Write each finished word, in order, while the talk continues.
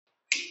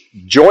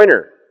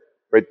Joiner,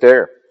 right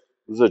there.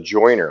 This is a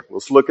joiner.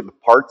 Let's look at the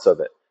parts of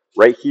it.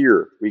 Right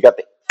here, we got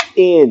the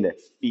in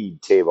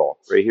feed table.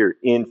 Right here,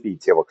 in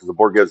feed table, because the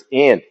board goes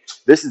in.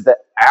 This is the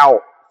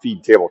out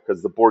feed table,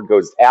 because the board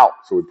goes out.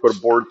 So we put a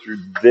board through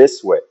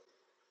this way,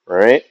 all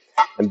right?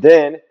 And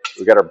then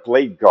we got our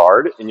blade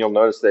guard, and you'll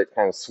notice that it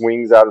kind of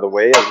swings out of the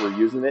way as we're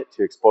using it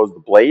to expose the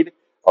blade.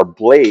 Our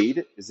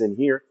blade is in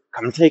here.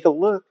 Come take a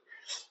look.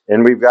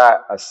 And we've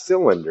got a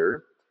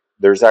cylinder.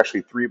 There's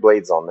actually 3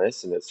 blades on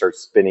this, and it starts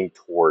spinning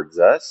towards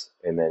us,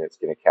 and then it's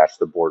going to catch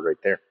the board right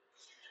there.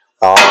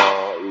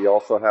 We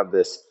also have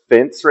this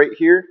fence right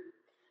here,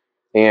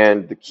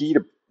 and the key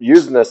to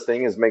using this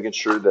thing is making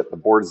sure that the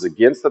board is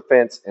against the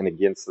fence and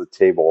against the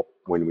table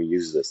when we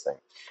use this thing.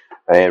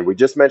 And we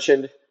just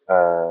mentioned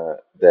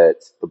that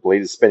the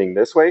blade is spinning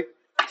this way,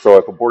 so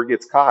if a board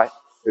gets caught,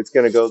 it's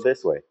going to go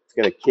this way. It's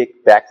going to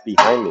kick back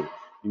behind me.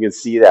 You can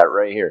see that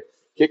right here.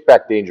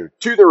 Kickback danger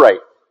to the right.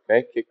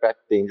 Okay, kickback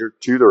danger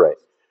to the right.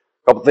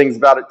 A couple things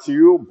about it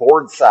too.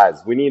 Board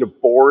size. We need a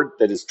board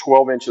that is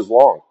 12 inches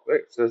long.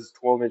 Look, it says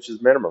 12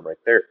 inches minimum right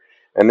there.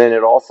 And then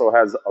it also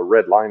has a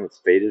red line that's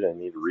faded. I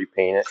need to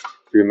repaint it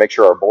to make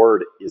sure our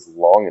board is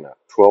long enough.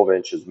 12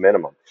 inches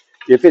minimum.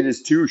 If it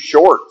is too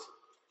short,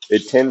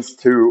 it tends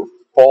to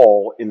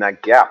fall in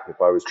that gap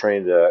if I was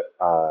trying to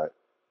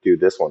do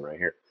this one right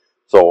here.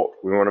 So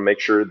we want to make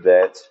sure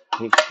that,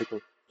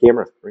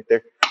 camera right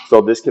there.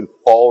 So this can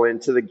fall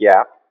into the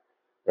gap,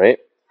 right?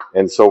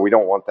 And so we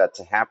don't want that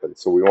to happen.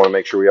 So we want to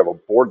make sure we have a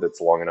board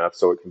that's long enough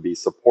so it can be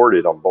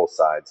supported on both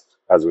sides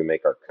as we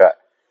make our cut.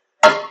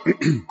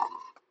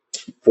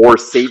 For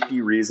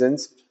safety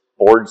reasons,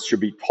 boards should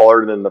be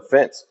taller than the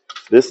fence.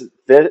 This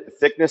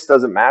thickness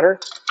doesn't matter.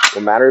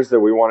 What matters is that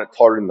we want it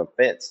taller than the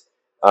fence.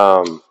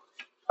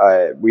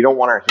 We don't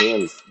want our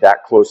hands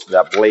that close to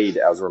that blade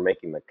as we're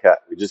making the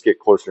cut. We just get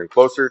closer and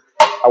closer.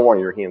 I want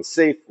your hands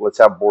safe. Let's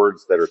have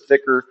boards that are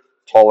thicker,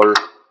 taller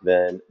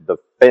than the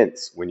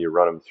fence when you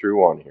run them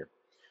through on here.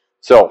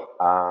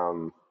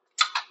 So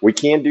we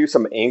can do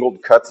some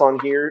angled cuts on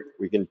here.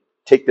 We can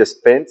take this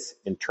fence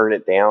and turn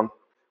it down.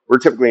 We're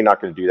typically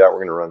not going to do that. We're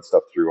going to run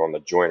stuff through on the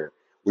joiner.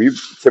 We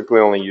typically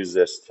only use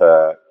this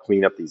to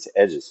clean up these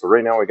edges. So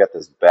right now we got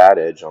this bad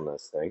edge on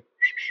this thing.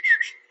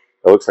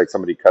 It looks like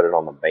somebody cut it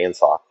on the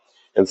bandsaw.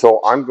 And so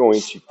I'm going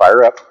to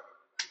fire up.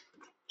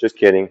 Just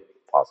kidding.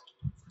 Pause.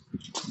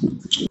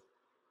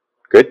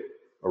 Good?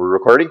 Are we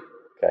recording?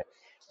 Okay.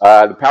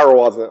 The power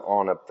wasn't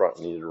on up front.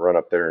 I needed to run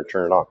up there and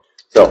turn it on.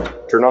 So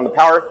turn on the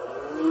power.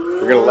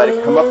 We're going to let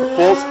it come up to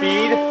full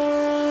speed.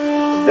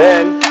 And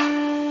then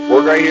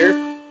board right here.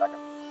 Back up.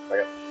 Back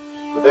up.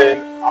 So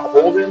then I'm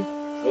holding.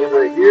 Hand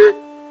right here.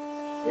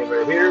 Hand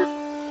right here.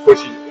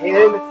 Pushing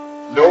in.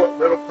 No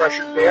little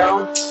pressure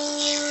down.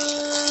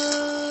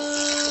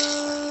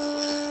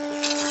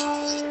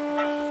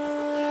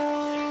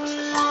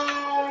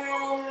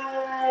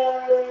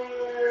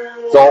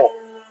 So,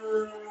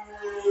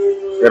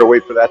 gotta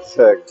wait for that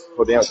to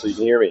go down so you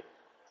can hear me.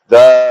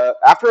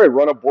 After I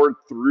run a board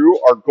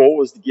through, our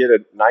goal is to get a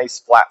nice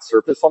flat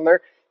surface on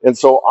there. And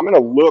so I'm gonna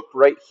look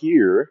right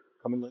here,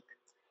 come and look,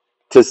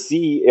 to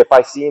see if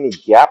I see any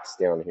gaps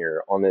down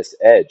here on this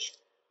edge.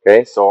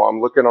 Okay, so I'm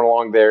looking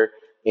along there,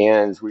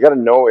 and we gotta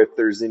know if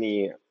there's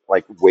any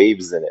like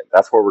waves in it.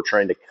 That's what we're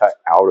trying to cut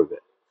out of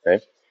it.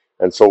 Okay.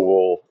 And so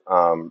we'll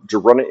to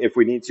run it if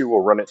we need to. We'll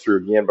run it through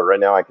again. But right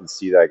now I can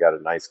see that I got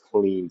a nice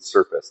clean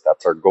surface.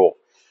 That's our goal.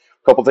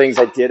 A couple things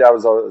I did. I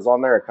was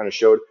on there. I kind of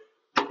showed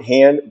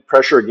hand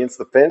pressure against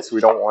the fence.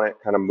 We don't want it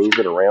kind of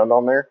moving around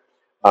on there.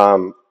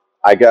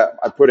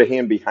 I put a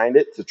hand behind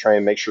it to try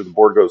and make sure the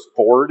board goes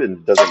forward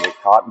and doesn't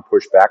get caught and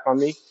push back on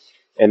me.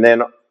 And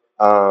then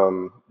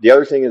the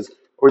other thing is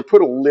we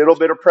put a little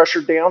bit of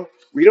pressure down.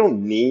 We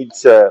don't need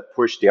to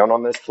push down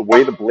on this. The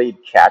way the blade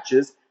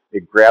catches,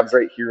 it grabs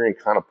right here and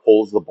kind of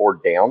pulls the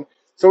board down.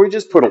 So we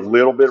just put a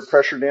little bit of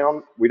pressure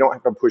down. We don't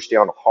have to push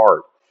down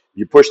hard. If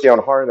you push down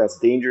hard, that's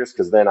dangerous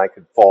because then I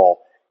could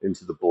fall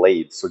into the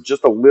blade. So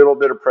just a little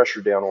bit of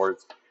pressure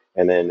downwards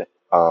and then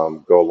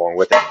go along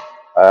with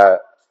it.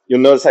 You'll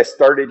notice I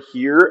started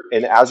here,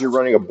 and as you're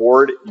running a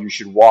board, you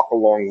should walk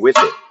along with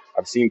it.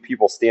 I've seen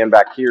people stand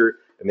back here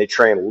and they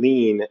try and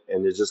lean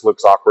and it just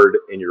looks awkward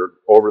and you're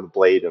over the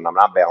blade and I'm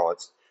not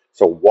balanced.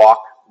 So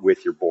walk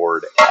with your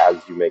board as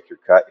you make your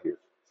cut here.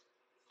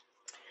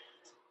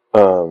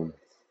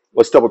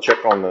 Let's double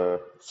check on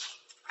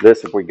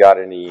this if we got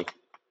any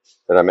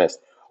that I missed.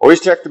 Always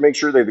check to make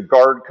sure that the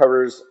guard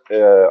covers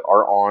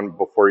are on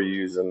before you're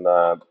using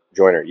the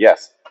joiner.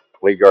 Yes,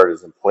 blade guard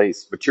is in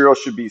place. Material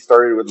should be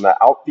started with the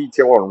out feed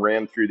table and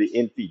ran through the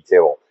in feed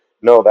table.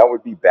 No, that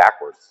would be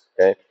backwards.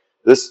 Okay,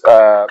 this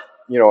if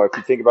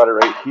you think about it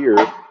right here,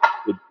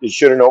 it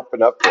shouldn't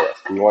open up for us.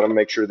 We want to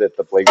make sure that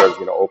the blade guard is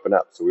going to open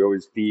up. So we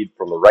always feed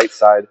from the right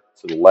side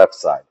to the left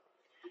side.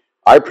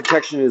 Eye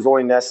protection is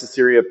only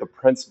necessary if the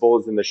principal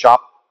is in the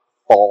shop.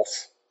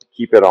 False.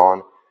 Keep it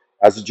on.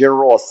 As a general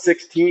rule, a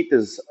 16th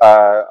is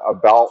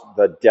about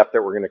the depth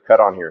that we're going to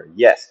cut on here.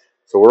 Yes.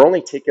 So we're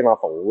only taking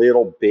off a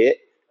little bit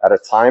at a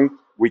time.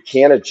 We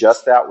can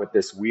adjust that with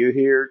this wheel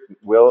here.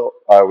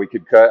 We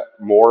could cut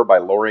more by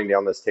lowering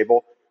down this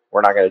table.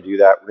 We're not going to do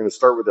that. We're going to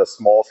start with a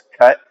small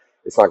cut.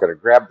 It's not going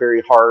to grab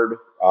very hard.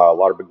 A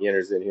lot of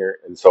beginners in here.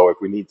 And so if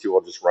we need to,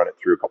 we'll just run it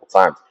through a couple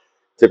times.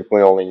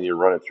 Typically only need to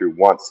run it through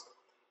once.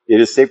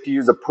 It is safe to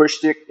use a push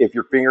stick if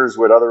your fingers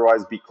would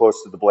otherwise be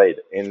close to the blade.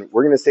 And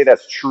we're going to say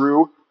that's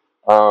true.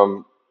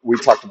 We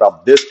talked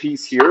about this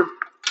piece here.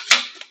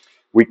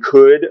 We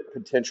could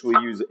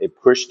potentially use a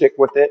push stick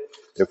with it.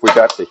 If we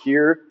got to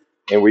here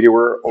and we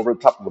were over the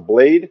top of the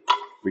blade,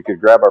 we could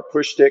grab our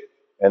push stick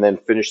and then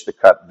finish the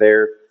cut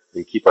there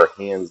and keep our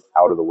hands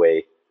out of the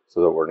way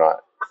so that we're not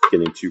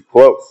getting too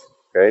close.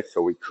 Okay,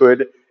 so we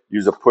could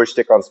use a push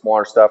stick on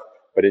smaller stuff,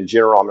 but in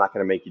general, I'm not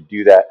going to make you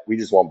do that. We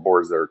just want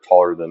boards that are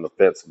taller than the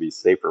fence to be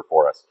safer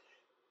for us.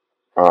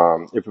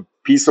 If a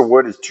piece of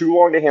wood is too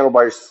long to handle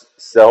by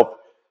yourself,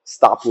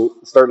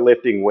 start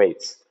lifting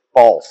weights.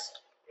 False.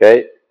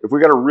 Okay, if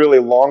we got a really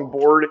long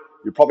board,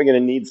 you're probably going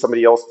to need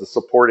somebody else to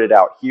support it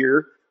out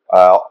here.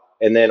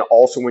 And then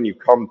also when you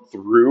come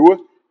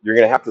through, you're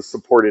going to have to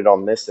support it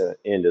on this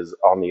end as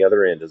on the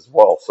other end as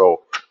well.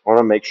 So I want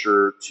to make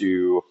sure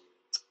to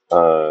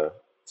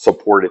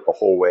support it the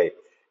whole way.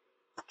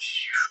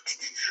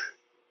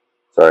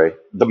 Sorry.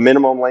 The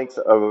minimum length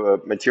of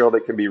a material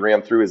that can be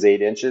rammed through is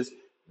 8 inches.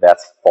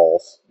 That's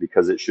false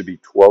because it should be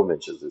 12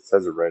 inches. It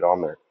says it right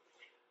on there.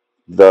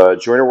 The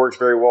joiner works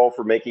very well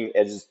for making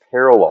edges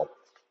parallel,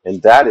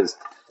 and that is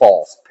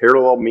false.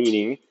 Parallel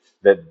meaning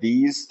that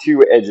these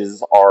two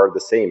edges are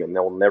the same and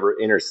they'll never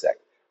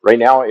intersect. Right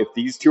now, if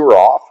these two are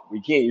off,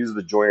 we can't use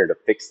the joiner to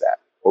fix that.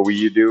 What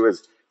we do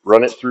is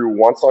run it through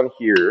once on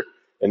here,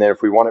 and then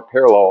if we want it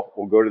parallel,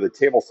 we'll go to the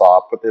table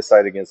saw, put this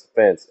side against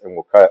the fence, and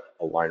we'll cut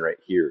a line right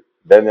here.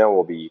 Then it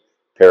will be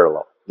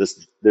parallel.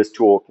 This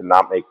tool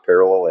cannot make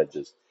parallel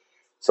edges.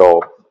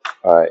 So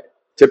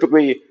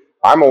typically,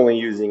 I'm only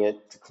using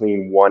it to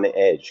clean one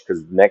edge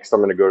because next I'm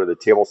going to go to the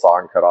table saw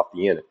and cut off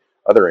the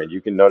other end.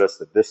 You can notice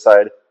that this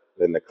side,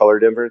 then the color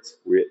difference,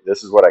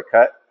 this is what I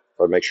cut.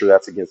 So I make sure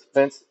that's against the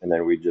fence, and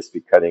then we'd just be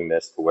cutting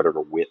this to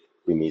whatever width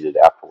we needed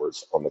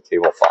afterwards on the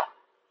table saw.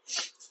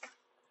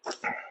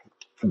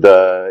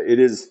 It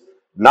is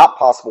not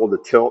possible to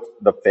tilt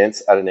the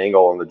fence at an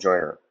angle on the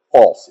joiner.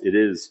 False. It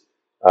is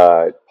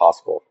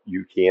possible.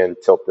 You can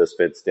tilt this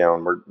fence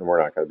down.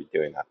 We're not going to be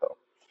doing that though.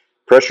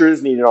 Pressure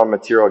is needed on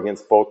material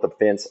against both the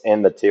fence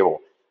and the table.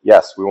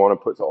 Yes, we want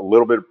to put a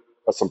little bit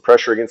of some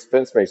pressure against the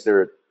fence, make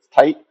sure it's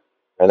tight,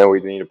 and then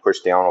we need to push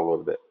down a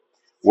little bit.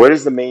 What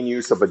is the main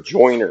use of a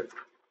joiner?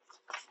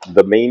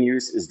 The main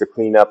use is to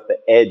clean up the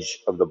edge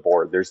of the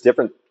board. There's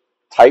different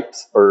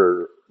types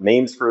or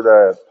names for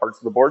the parts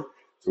of the board.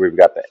 So we've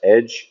got the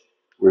edge,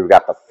 we've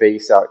got the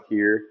face out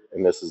here,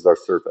 and this is our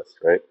surface,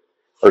 right?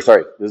 Or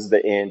sorry, this is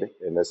the end,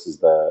 and this is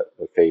the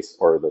face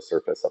or the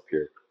surface up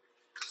here.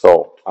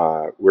 So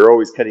we're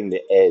always cutting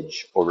the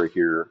edge over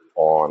here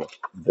on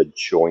the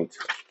joint.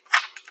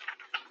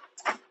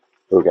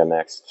 We'll go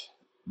next.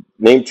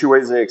 Name 2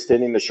 ways of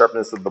extending the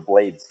sharpness of the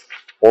blades.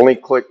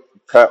 Only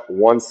cut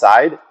one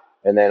side,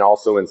 and then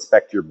also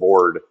inspect your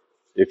board.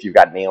 If you've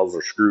got nails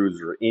or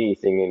screws or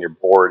anything in your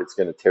board, it's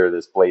going to tear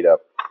this blade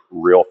up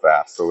real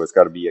fast. So it's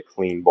got to be a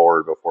clean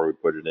board before we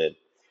put it in.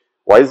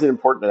 Why is it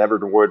important to never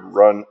wood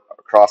run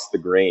across the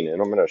grain?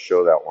 And I'm going to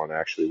show that one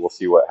actually. We'll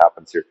see what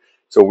happens here.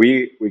 So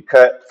we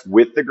cut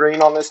with the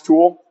grain on this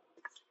tool.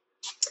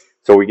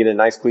 So we get a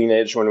nice clean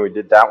edge when we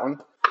did that one.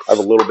 I have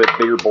a little bit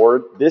bigger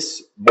board.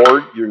 This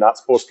board you're not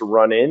supposed to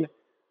run in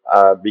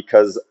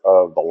because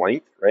of the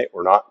length, right?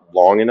 We're not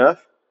long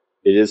enough.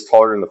 It is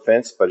taller than the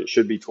fence, but it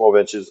should be 12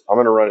 inches. I'm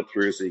going to run it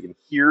through so you can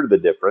hear the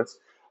difference.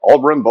 I'll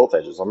run both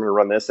edges. I'm going to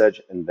run this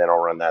edge and then I'll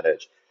run that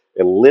edge.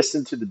 And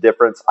listen to the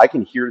difference. I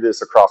can hear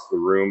this across the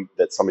room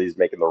that somebody's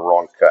making the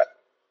wrong cut.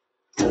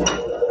 So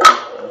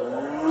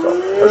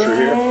pressure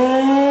here.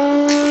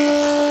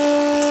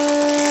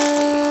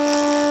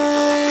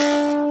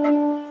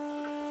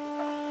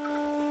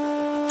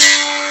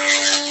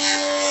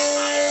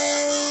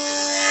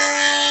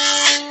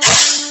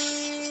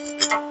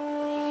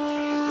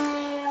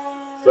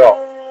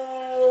 So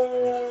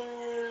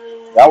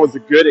that was a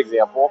good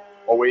example.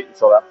 I'll wait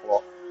until that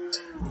falls.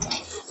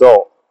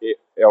 So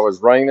I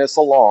was running this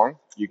along.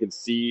 You can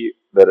see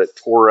that it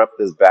tore up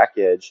this back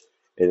edge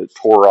and it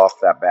tore off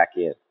that back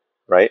end,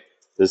 right?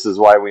 This is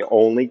why we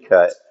only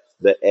cut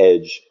the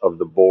edge of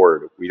the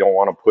board. We don't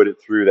want to put it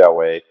through that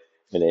way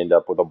and end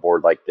up with a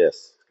board like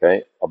this,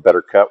 okay? A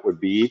better cut would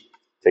be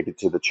take it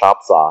to the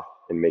chop saw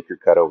and make your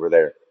cut over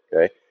there,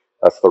 okay?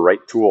 That's the right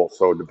tool.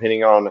 So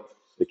depending on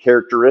the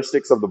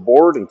characteristics of the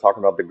board and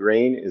talking about the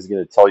grain is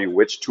going to tell you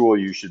which tool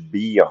you should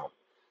be on.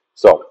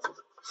 So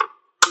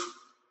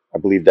I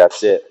believe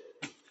that's it.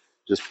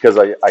 Just because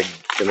I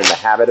am in the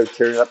habit of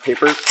tearing up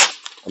papers,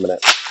 I'm going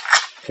to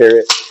tear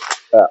it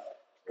up.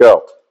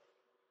 Go.